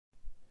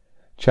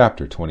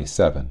Chapter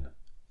 27.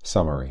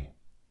 Summary.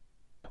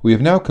 We have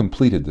now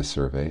completed the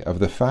survey of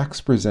the facts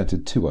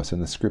presented to us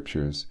in the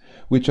Scriptures,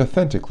 which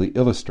authentically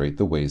illustrate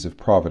the ways of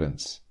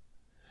providence.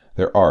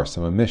 There are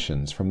some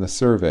omissions from the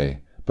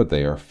survey, but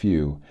they are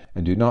few,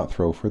 and do not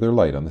throw further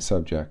light on the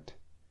subject.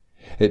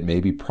 It may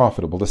be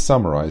profitable to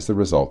summarize the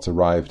results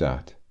arrived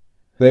at.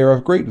 They are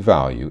of great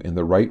value in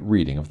the right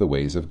reading of the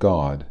ways of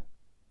God.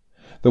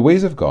 The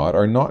ways of God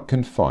are not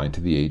confined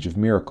to the age of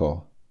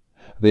miracle.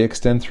 They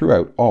extend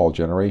throughout all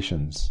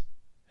generations.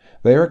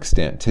 They are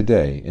extant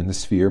today in the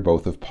sphere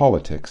both of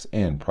politics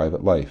and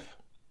private life.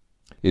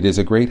 It is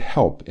a great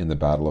help in the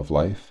battle of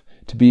life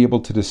to be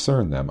able to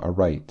discern them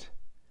aright.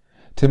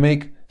 To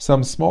make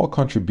some small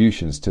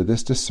contributions to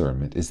this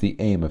discernment is the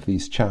aim of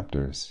these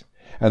chapters,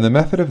 and the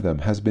method of them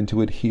has been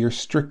to adhere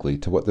strictly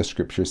to what the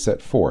Scriptures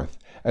set forth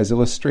as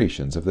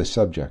illustrations of the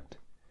subject,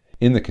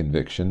 in the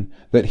conviction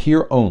that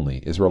here only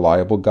is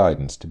reliable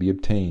guidance to be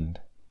obtained.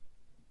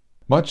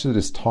 Much that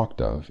is talked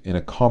of in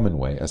a common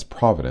way as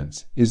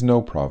providence is no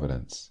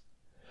providence.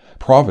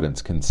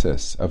 Providence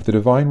consists of the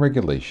divine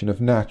regulation of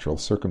natural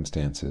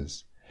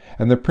circumstances,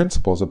 and the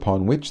principles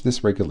upon which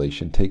this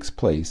regulation takes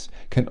place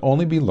can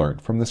only be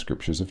learnt from the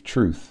Scriptures of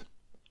truth.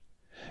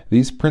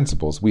 These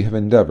principles we have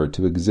endeavored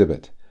to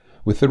exhibit,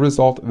 with the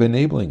result of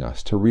enabling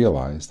us to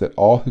realize that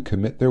all who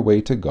commit their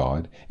way to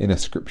God in a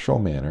scriptural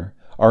manner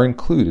are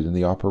included in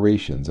the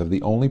operations of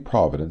the only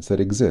providence that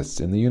exists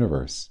in the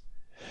universe.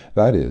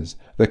 That is,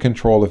 the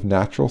control of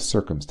natural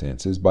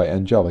circumstances by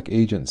angelic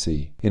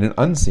agency, in an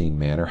unseen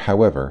manner,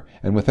 however,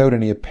 and without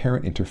any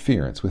apparent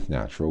interference with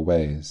natural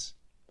ways.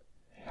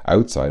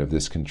 Outside of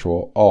this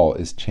control, all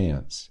is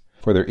chance,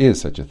 for there is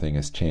such a thing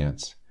as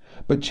chance,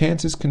 but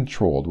chance is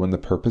controlled when the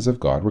purpose of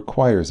God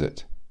requires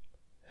it.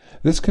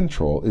 This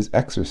control is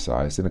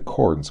exercised in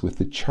accordance with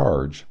the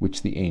charge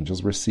which the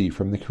angels receive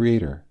from the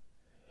Creator.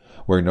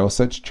 Where no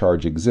such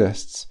charge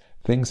exists,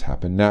 things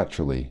happen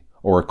naturally,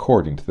 or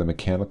according to the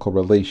mechanical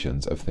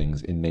relations of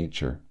things in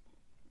nature.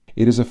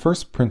 It is a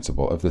first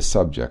principle of the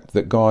subject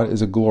that God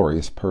is a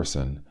glorious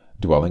person,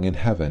 dwelling in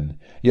heaven,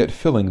 yet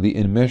filling the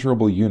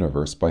immeasurable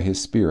universe by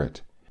his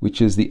Spirit,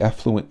 which is the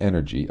effluent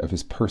energy of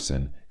his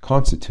person,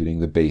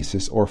 constituting the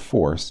basis or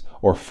force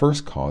or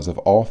first cause of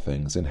all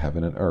things in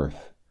heaven and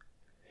earth.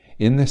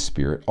 In this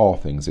Spirit all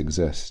things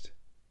exist.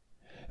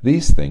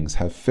 These things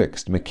have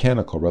fixed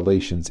mechanical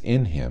relations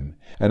in him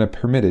and a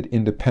permitted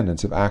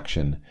independence of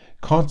action,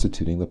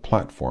 constituting the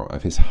platform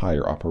of his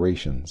higher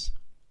operations.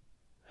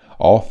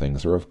 All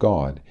things are of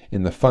God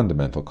in the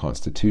fundamental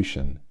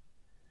constitution.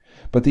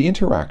 But the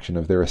interaction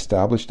of their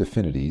established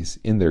affinities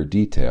in their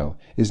detail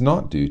is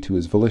not due to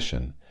his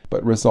volition,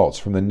 but results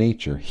from the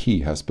nature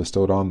he has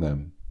bestowed on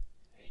them.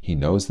 He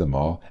knows them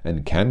all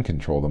and can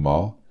control them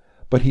all,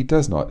 but he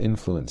does not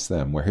influence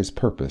them where his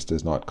purpose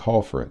does not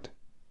call for it.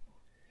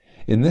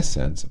 In this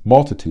sense,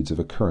 multitudes of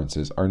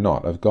occurrences are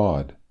not of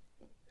God.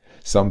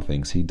 Some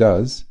things he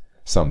does,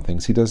 some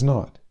things he does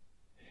not.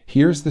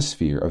 Here is the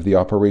sphere of the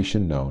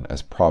operation known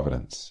as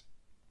providence.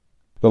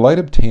 The light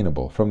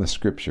obtainable from the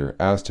Scripture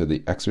as to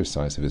the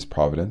exercise of his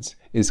providence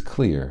is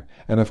clear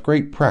and of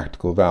great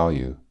practical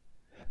value.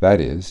 That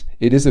is,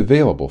 it is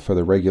available for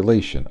the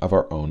regulation of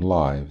our own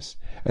lives,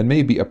 and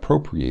may be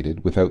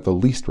appropriated without the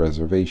least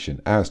reservation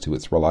as to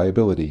its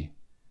reliability.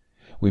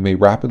 We may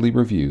rapidly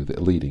review the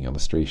leading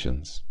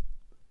illustrations.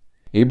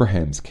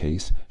 Abraham's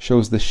case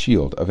shows the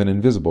shield of an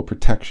invisible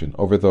protection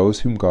over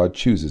those whom God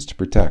chooses to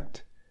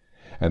protect.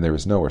 And there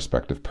is no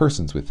respect of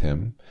persons with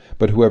him,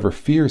 but whoever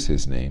fears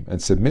his name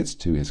and submits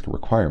to his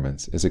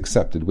requirements is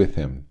accepted with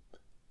him.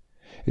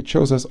 It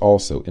shows us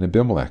also in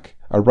Abimelech,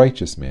 a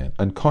righteous man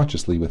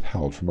unconsciously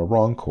withheld from a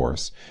wrong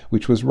course,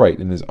 which was right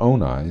in his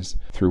own eyes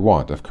through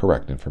want of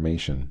correct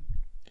information.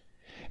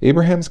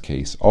 Abraham's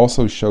case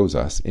also shows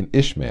us in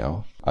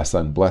Ishmael, a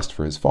son blessed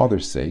for his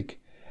father's sake,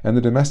 and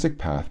the domestic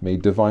path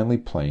made divinely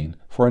plain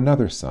for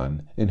another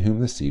son in whom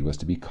the seed was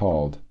to be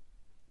called.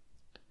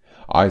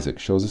 Isaac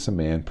shows us a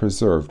man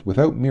preserved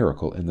without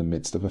miracle in the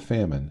midst of a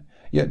famine,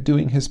 yet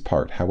doing his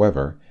part,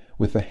 however,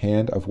 with the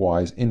hand of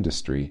wise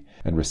industry,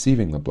 and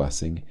receiving the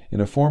blessing in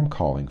a firm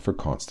calling for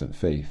constant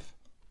faith.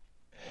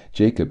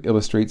 Jacob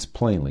illustrates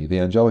plainly the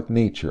angelic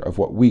nature of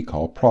what we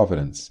call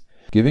providence,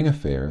 giving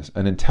affairs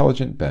an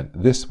intelligent bent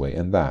this way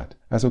and that,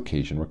 as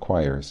occasion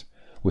requires,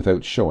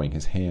 without showing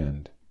his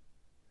hand.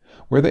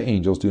 Where the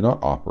angels do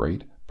not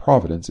operate,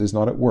 providence is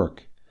not at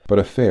work, but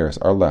affairs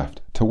are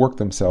left to work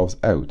themselves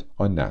out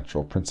on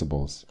natural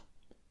principles.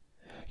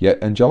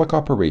 Yet angelic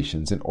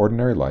operations in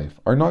ordinary life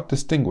are not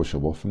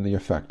distinguishable from the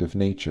effect of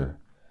nature,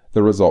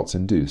 the results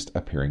induced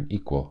appearing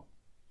equal.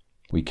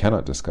 We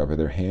cannot discover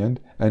their hand,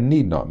 and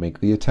need not make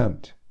the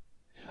attempt.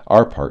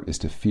 Our part is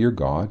to fear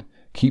God,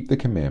 keep the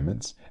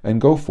commandments, and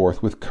go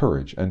forth with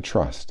courage and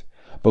trust,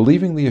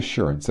 believing the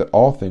assurance that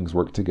all things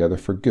work together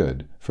for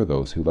good for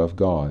those who love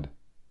God.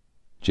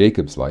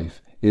 Jacob's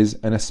life is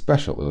an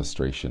especial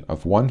illustration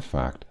of one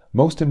fact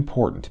most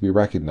important to be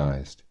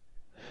recognized,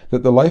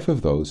 that the life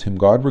of those whom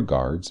God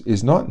regards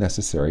is not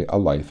necessarily a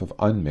life of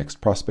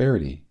unmixed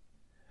prosperity.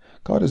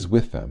 God is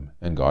with them,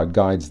 and God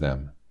guides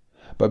them,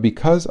 but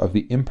because of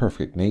the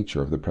imperfect nature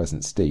of the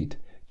present state,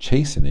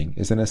 chastening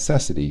is a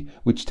necessity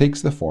which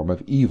takes the form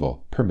of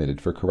evil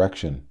permitted for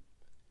correction.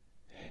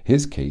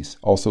 His case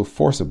also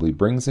forcibly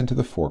brings into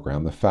the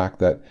foreground the fact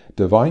that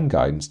divine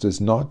guidance does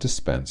not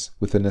dispense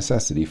with the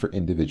necessity for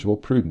individual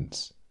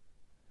prudence.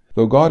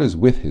 Though God is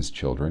with his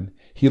children,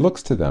 he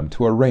looks to them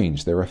to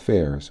arrange their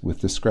affairs with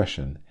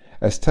discretion,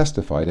 as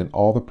testified in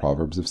all the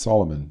Proverbs of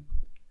Solomon.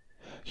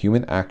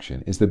 Human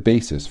action is the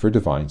basis for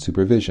divine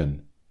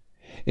supervision.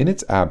 In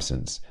its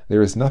absence,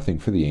 there is nothing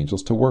for the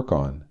angels to work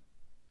on.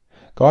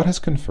 God has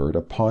conferred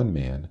upon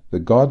man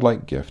the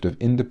godlike gift of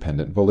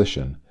independent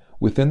volition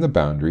within the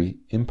boundary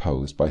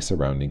imposed by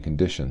surrounding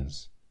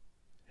conditions.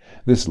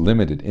 This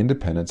limited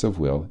independence of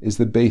will is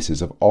the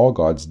basis of all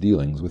God's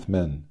dealings with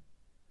men.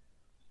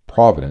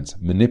 Providence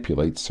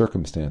manipulates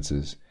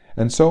circumstances,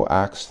 and so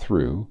acts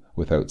through,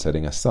 without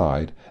setting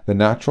aside, the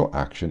natural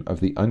action of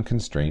the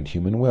unconstrained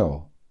human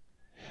will.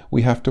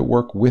 We have to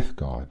work with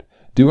God,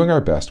 doing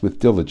our best with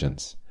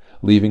diligence,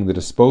 leaving the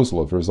disposal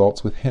of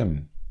results with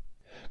him.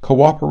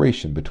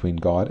 Cooperation between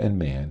God and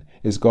man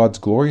is God's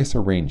glorious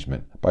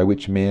arrangement by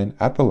which man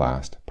at the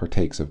last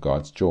partakes of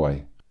God's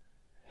joy.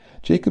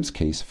 Jacob's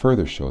case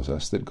further shows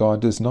us that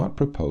God does not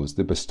propose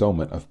the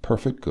bestowment of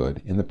perfect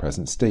good in the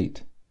present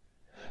state.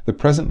 The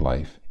present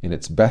life, in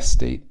its best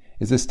state,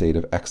 is a state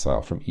of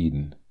exile from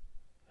Eden.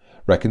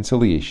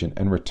 Reconciliation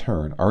and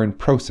return are in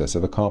process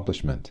of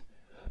accomplishment,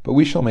 but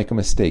we shall make a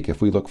mistake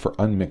if we look for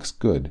unmixed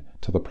good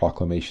till the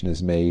proclamation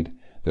is made,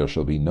 "There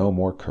shall be no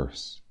more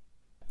curse."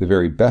 The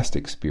very best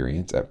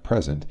experience at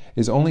present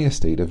is only a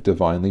state of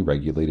divinely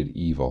regulated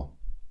evil.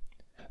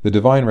 The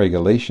divine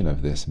regulation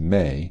of this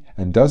may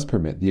and does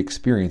permit the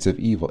experience of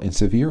evil in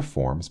severe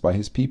forms by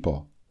his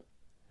people.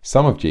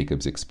 Some of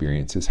Jacob's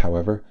experiences,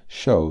 however,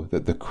 show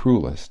that the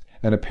cruelest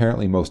and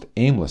apparently most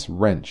aimless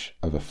wrench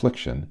of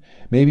affliction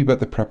may be but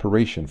the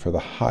preparation for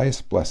the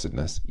highest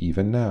blessedness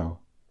even now.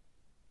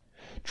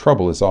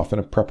 Trouble is often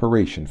a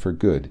preparation for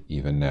good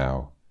even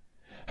now.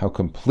 How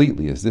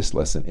completely is this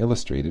lesson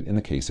illustrated in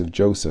the case of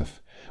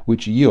Joseph,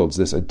 which yields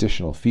this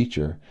additional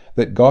feature,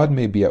 that God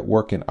may be at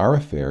work in our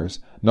affairs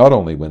not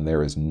only when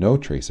there is no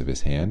trace of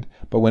his hand,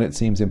 but when it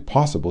seems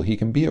impossible he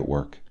can be at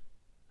work.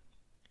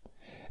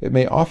 It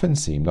may often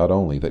seem not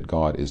only that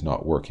God is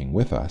not working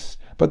with us,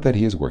 but that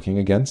he is working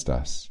against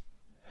us.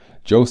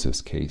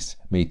 Joseph's case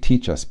may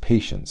teach us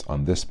patience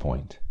on this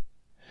point.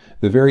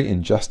 The very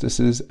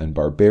injustices and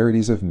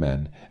barbarities of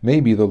men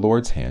may be the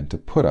Lord's hand to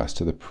put us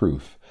to the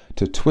proof,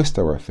 to twist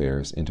our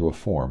affairs into a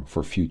form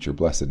for future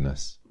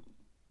blessedness.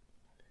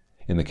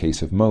 In the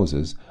case of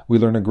Moses, we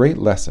learn a great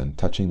lesson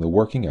touching the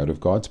working out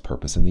of God's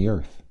purpose in the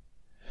earth.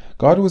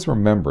 God was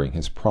remembering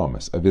his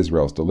promise of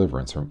Israel's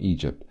deliverance from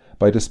Egypt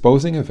by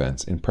disposing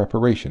events in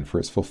preparation for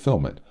its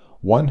fulfillment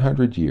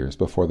 100 years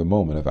before the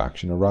moment of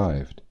action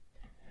arrived.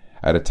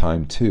 At a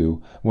time,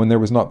 too, when there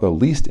was not the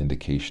least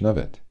indication of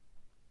it.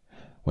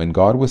 When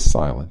God was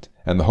silent,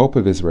 and the hope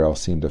of Israel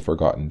seemed a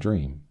forgotten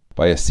dream,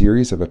 by a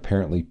series of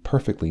apparently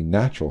perfectly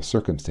natural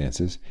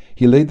circumstances,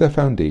 he laid the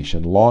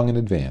foundation long in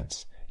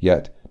advance,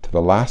 yet, to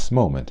the last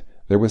moment,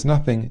 there was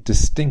nothing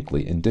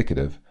distinctly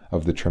indicative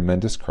of the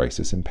tremendous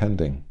crisis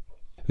impending.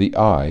 The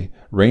eye,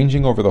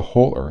 ranging over the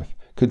whole earth,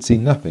 could see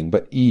nothing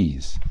but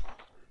ease,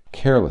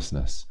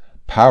 carelessness,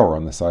 power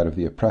on the side of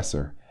the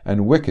oppressor,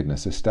 and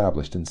wickedness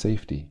established in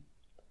safety.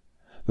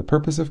 The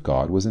purpose of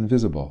God was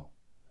invisible.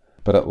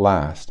 But at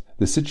last,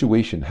 the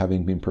situation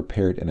having been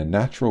prepared in a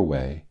natural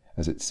way,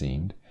 as it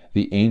seemed,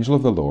 the angel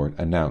of the Lord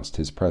announced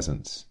his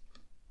presence.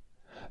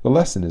 The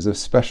lesson is of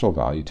special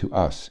value to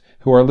us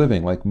who are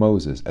living like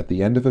Moses at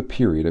the end of a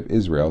period of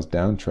Israel's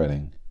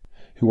downtreading,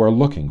 who are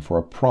looking for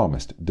a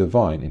promised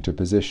divine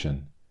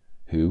interposition,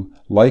 who,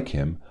 like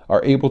him,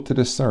 are able to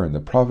discern the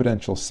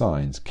providential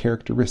signs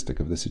characteristic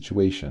of the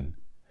situation,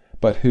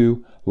 but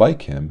who,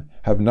 like him,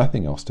 have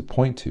nothing else to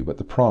point to but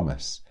the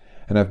promise,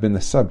 and have been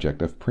the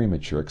subject of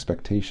premature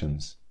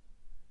expectations.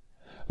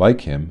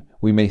 Like him,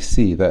 we may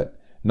see that,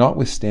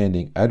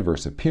 notwithstanding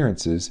adverse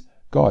appearances,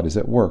 God is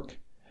at work,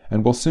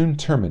 and will soon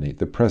terminate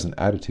the present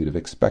attitude of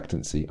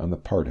expectancy on the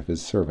part of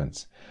his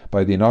servants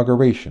by the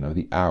inauguration of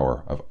the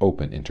hour of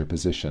open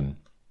interposition.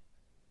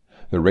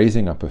 The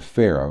raising up of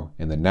Pharaoh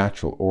in the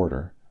natural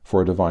order,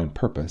 for a divine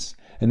purpose,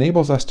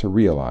 enables us to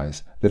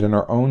realize that in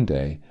our own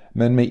day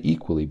men may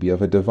equally be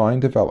of a divine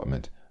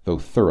development, though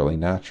thoroughly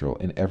natural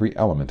in every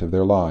element of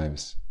their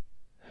lives.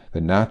 The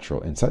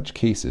natural in such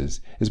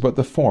cases is but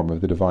the form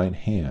of the divine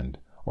hand,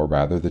 or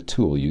rather the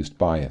tool used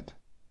by it.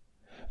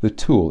 The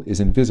tool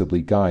is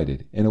invisibly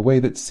guided in a way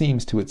that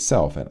seems to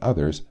itself and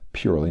others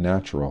purely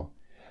natural,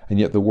 and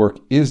yet the work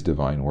is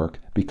divine work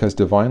because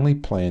divinely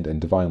planned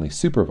and divinely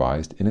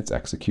supervised in its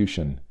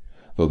execution,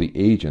 though the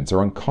agents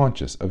are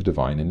unconscious of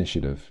divine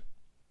initiative.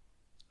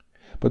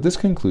 But this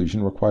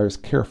conclusion requires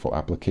careful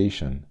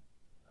application.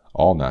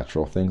 All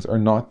natural things are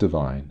not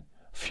divine,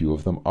 few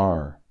of them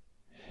are.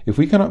 If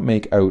we cannot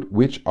make out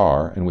which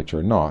are and which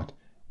are not,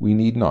 we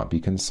need not be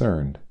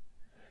concerned.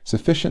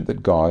 Sufficient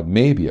that God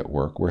may be at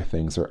work where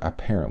things are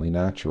apparently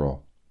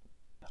natural.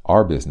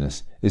 Our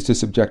business is to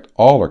subject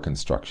all our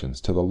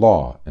constructions to the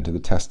law and to the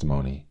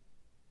testimony,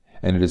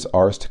 and it is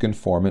ours to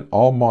conform in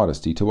all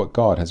modesty to what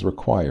God has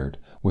required,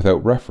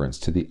 without reference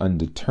to the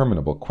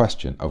undeterminable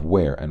question of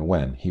where and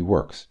when He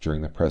works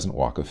during the present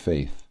walk of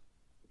faith.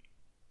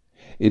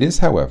 It is,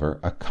 however,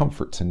 a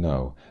comfort to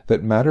know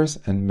that matters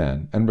and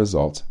men and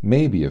results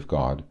may be of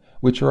God,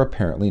 which are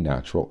apparently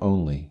natural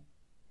only.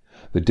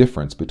 The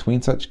difference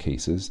between such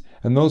cases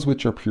and those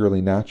which are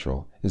purely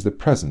natural is the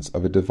presence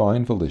of a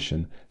divine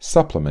volition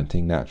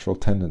supplementing natural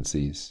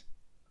tendencies.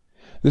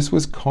 This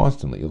was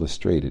constantly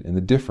illustrated in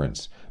the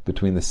difference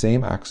between the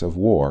same acts of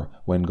war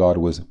when God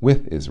was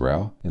with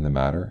Israel in the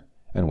matter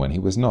and when He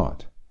was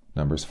not.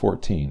 Numbers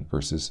 14,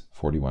 verses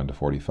 41 to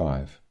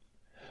 45.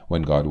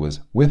 When God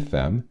was with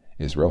them,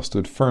 Israel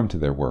stood firm to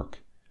their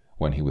work.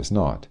 When He was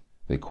not,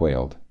 they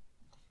quailed.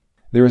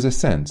 There is a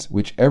sense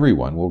which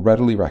everyone will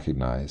readily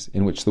recognize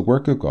in which the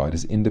work of God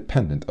is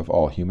independent of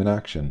all human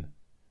action.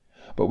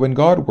 But when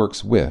God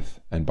works with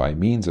and by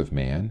means of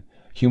man,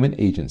 human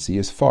agency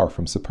is far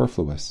from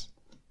superfluous.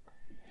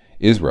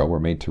 Israel were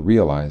made to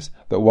realize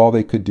that while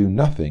they could do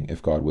nothing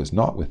if God was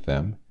not with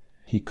them,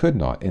 He could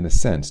not, in a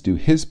sense, do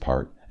His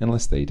part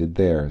unless they did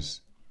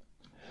theirs.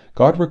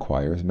 God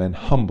requires men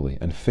humbly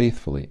and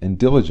faithfully and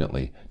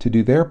diligently to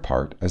do their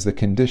part as the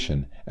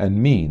condition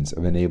and means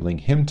of enabling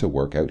Him to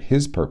work out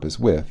His purpose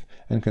with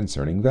and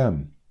concerning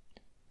them.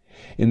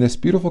 In this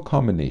beautiful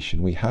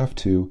combination we have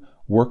to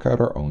work out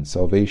our own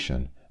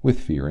salvation with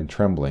fear and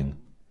trembling,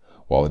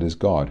 while it is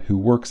God who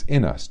works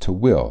in us to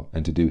will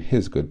and to do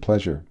His good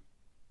pleasure.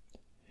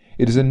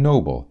 It is a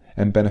noble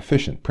and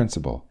beneficent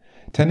principle,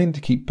 tending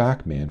to keep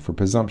back man from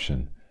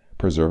presumption,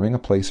 preserving a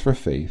place for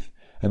faith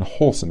and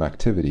wholesome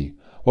activity,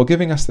 while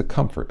giving us the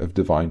comfort of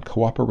divine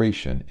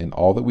cooperation in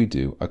all that we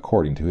do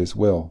according to His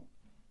will.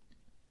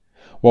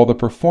 While the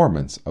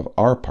performance of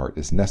our part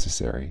is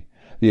necessary,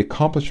 the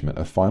accomplishment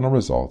of final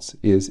results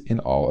is in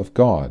all of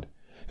God,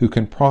 who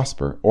can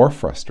prosper or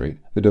frustrate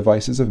the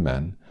devices of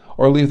men,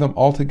 or leave them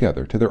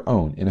altogether to their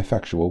own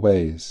ineffectual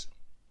ways.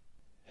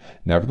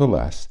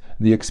 Nevertheless,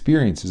 the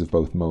experiences of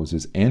both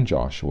Moses and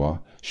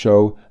Joshua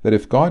show that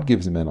if God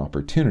gives men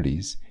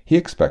opportunities, He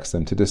expects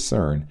them to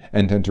discern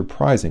and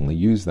enterprisingly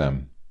use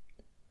them.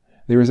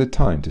 There is a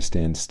time to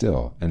stand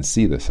still and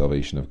see the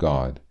salvation of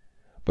God,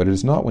 but it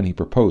is not when He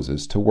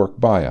proposes to work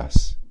by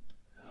us.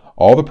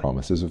 All the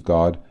promises of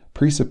God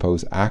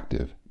presuppose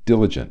active,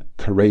 diligent,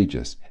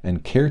 courageous,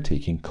 and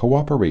caretaking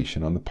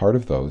cooperation on the part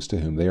of those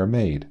to whom they are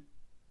made.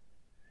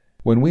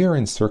 When we are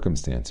in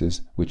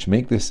circumstances which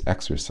make this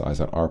exercise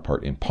on our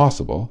part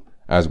impossible,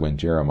 as when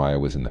Jeremiah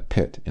was in the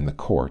pit in the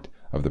court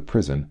of the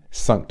prison,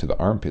 sunk to the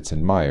armpits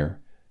in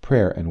mire,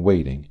 prayer and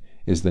waiting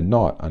is the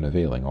not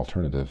unavailing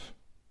alternative.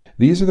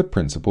 These are the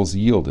principles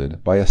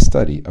yielded by a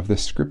study of the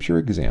Scripture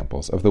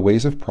examples of the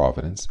ways of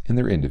providence in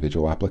their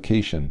individual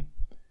application.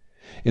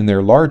 In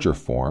their larger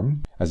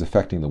form, as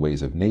affecting the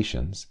ways of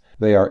nations,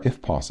 they are,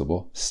 if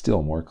possible,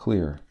 still more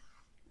clear.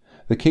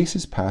 The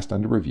cases passed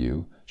under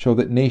review show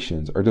that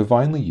nations are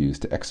divinely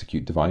used to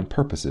execute divine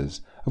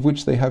purposes of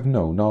which they have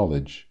no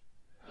knowledge,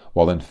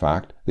 while in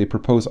fact they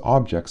propose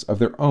objects of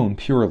their own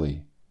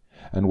purely,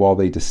 and while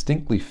they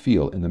distinctly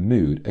feel in the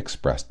mood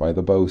expressed by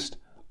the boast,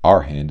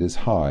 "Our hand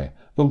is high,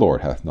 the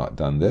Lord hath not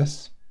done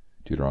this,"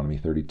 Deuteronomy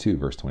 32,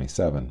 verse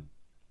 27.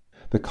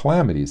 The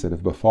calamities that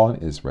have befallen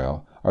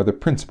Israel are the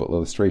principal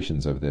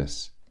illustrations of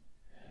this.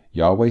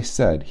 Yahweh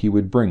said He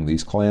would bring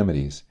these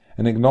calamities,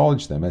 and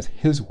acknowledged them as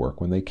His work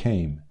when they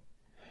came.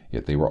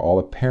 Yet they were all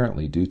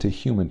apparently due to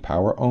human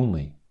power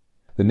only.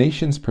 The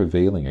nations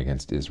prevailing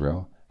against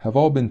Israel have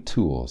all been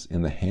tools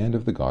in the hand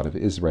of the God of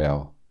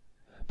Israel.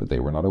 But they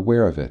were not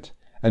aware of it,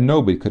 and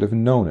nobody could have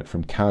known it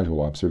from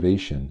casual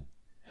observation,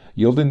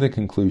 yielding the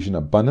conclusion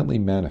abundantly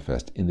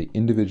manifest in the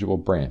individual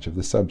branch of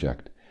the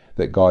subject,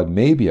 that God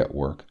may be at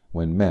work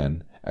when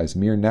men, as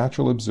mere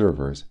natural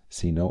observers,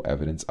 see no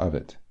evidence of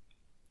it.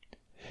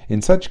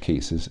 In such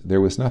cases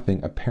there was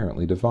nothing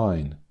apparently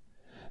divine.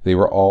 They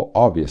were all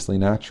obviously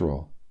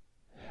natural.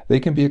 They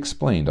can be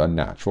explained on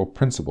natural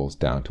principles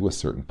down to a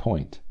certain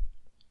point.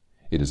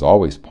 It is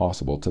always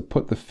possible to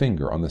put the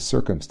finger on the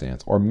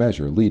circumstance or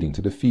measure leading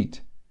to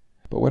defeat.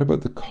 But what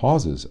about the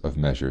causes of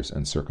measures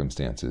and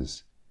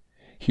circumstances?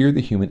 Here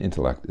the human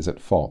intellect is at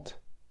fault.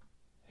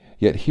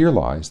 Yet here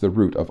lies the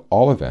root of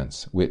all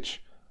events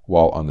which,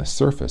 while on the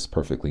surface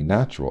perfectly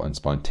natural and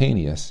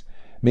spontaneous,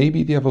 may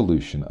be the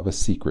evolution of a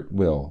secret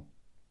will.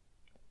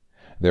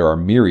 There are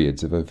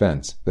myriads of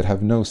events that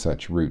have no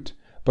such root,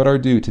 but are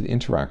due to the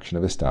interaction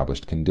of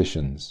established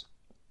conditions.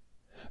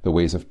 The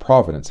ways of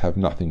providence have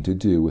nothing to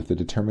do with the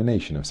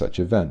determination of such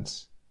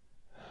events.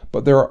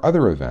 But there are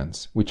other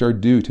events which are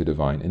due to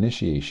divine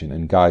initiation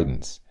and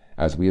guidance,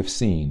 as we have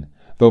seen,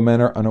 though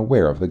men are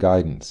unaware of the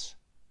guidance.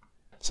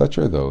 Such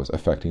are those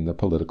affecting the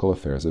political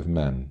affairs of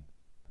men.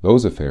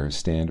 Those affairs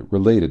stand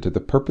related to the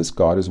purpose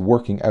God is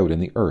working out in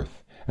the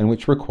earth, and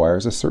which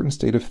requires a certain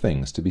state of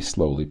things to be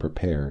slowly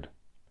prepared.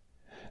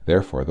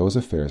 Therefore those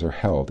affairs are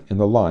held in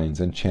the lines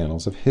and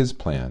channels of His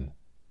plan.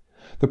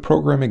 The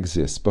program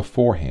exists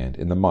beforehand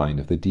in the mind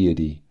of the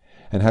deity,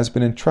 and has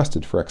been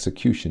entrusted for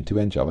execution to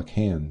angelic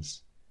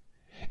hands.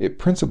 It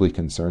principally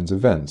concerns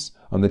events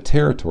on the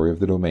territory of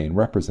the domain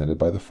represented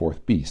by the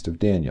fourth beast of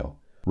Daniel,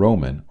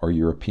 Roman or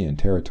European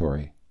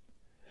territory.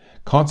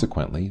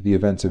 Consequently, the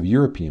events of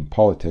European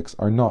politics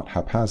are not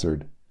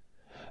haphazard.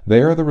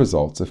 They are the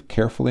results of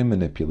carefully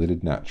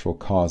manipulated natural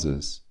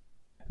causes.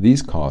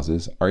 These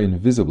causes are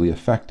invisibly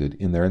affected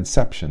in their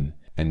inception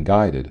and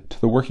guided to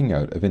the working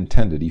out of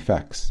intended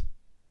effects.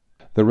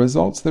 The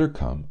results that are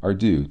come are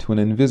due to an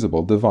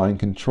invisible divine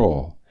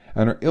control,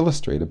 and are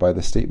illustrated by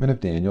the statement of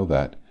Daniel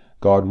that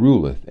God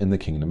ruleth in the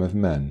kingdom of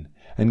men,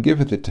 and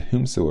giveth it to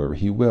whomsoever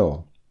he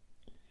will.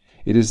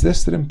 It is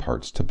this that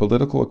imparts to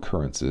political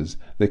occurrences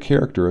the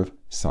character of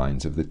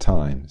signs of the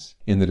times,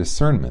 in the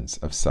discernments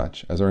of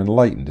such as are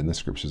enlightened in the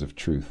scriptures of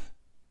truth.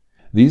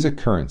 These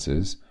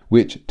occurrences,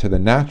 which to the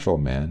natural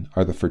man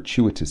are the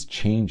fortuitous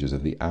changes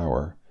of the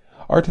hour,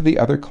 are to the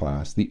other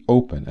class the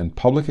open and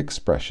public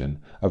expression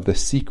of the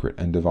secret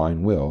and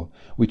divine will,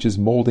 which is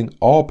molding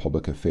all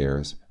public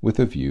affairs with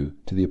a view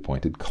to the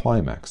appointed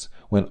climax,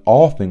 when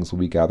all things will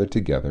be gathered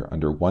together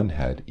under one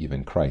head,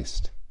 even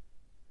Christ.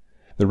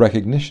 The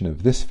recognition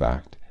of this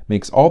fact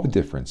makes all the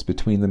difference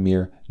between the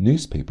mere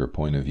newspaper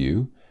point of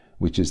view,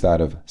 which is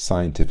that of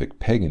scientific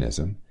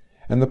paganism,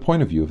 and the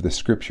point of view of the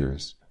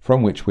Scriptures,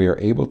 from which we are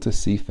able to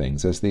see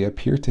things as they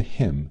appear to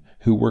Him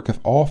who worketh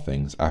all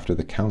things after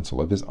the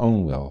counsel of His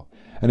own will,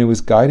 and who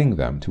is guiding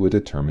them to a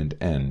determined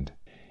end,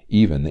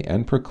 even the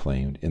end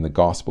proclaimed in the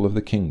gospel of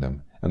the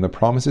kingdom and the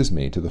promises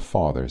made to the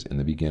fathers in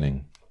the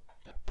beginning.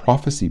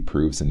 Prophecy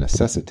proves and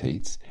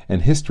necessitates,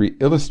 and history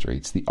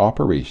illustrates the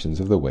operations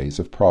of the ways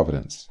of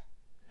providence.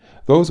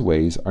 Those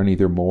ways are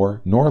neither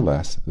more nor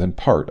less than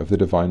part of the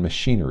divine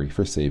machinery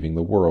for saving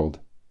the world.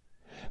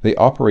 They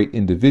operate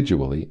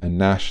individually and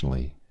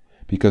nationally,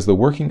 because the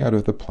working out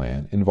of the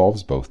plan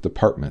involves both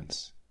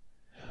departments.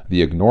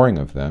 The ignoring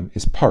of them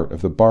is part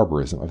of the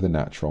barbarism of the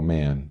natural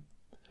man.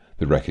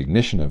 The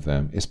recognition of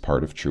them is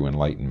part of true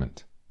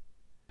enlightenment.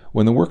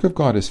 When the work of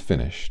God is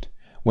finished,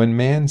 when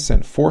man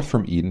sent forth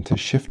from Eden to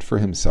shift for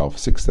himself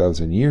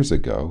 6,000 years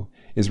ago,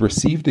 is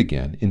received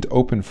again into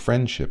open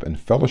friendship and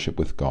fellowship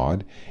with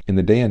God in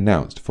the day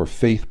announced for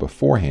faith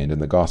beforehand in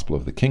the gospel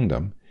of the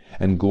kingdom,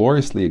 and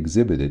gloriously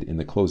exhibited in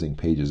the closing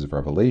pages of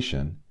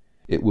Revelation,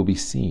 it will be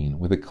seen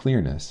with a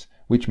clearness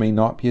which may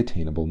not be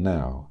attainable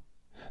now,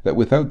 that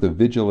without the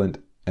vigilant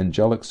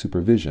angelic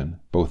supervision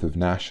both of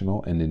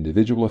national and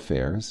individual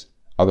affairs,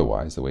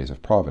 otherwise the ways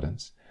of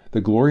providence,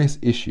 the glorious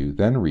issue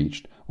then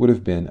reached would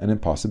have been an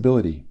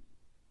impossibility.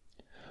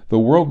 The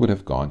world would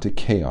have gone to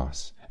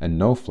chaos, and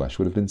no flesh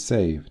would have been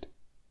saved.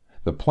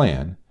 The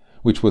plan,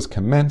 which was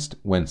commenced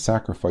when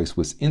sacrifice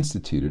was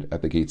instituted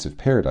at the gates of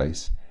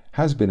paradise,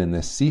 has been in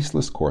this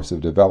ceaseless course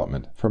of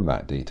development from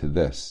that day to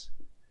this.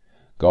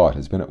 God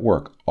has been at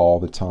work all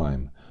the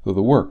time, though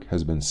the work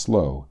has been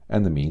slow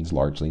and the means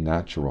largely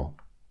natural.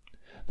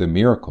 The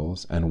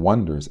miracles and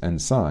wonders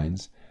and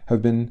signs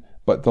have been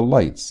but the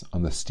lights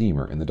on the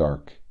steamer in the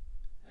dark.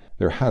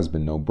 There has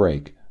been no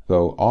break,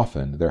 though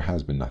often there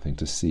has been nothing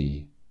to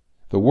see.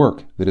 The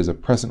work that is a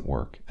present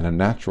work and a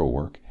natural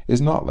work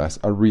is not less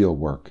a real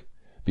work,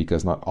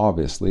 because not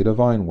obviously a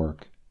divine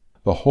work.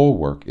 The whole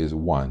work is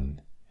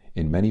one,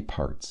 in many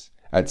parts,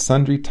 at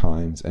sundry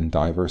times and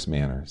diverse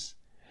manners,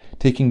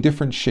 taking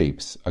different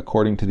shapes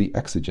according to the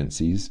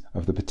exigencies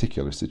of the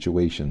particular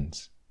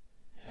situations.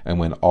 And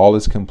when all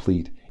is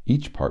complete,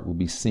 each part will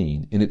be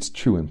seen in its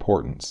true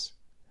importance.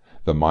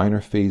 The minor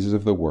phases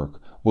of the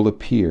work will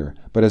appear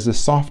but as the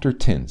softer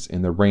tints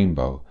in the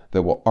rainbow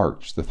that will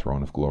arch the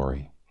throne of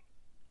glory.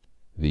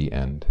 The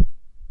End.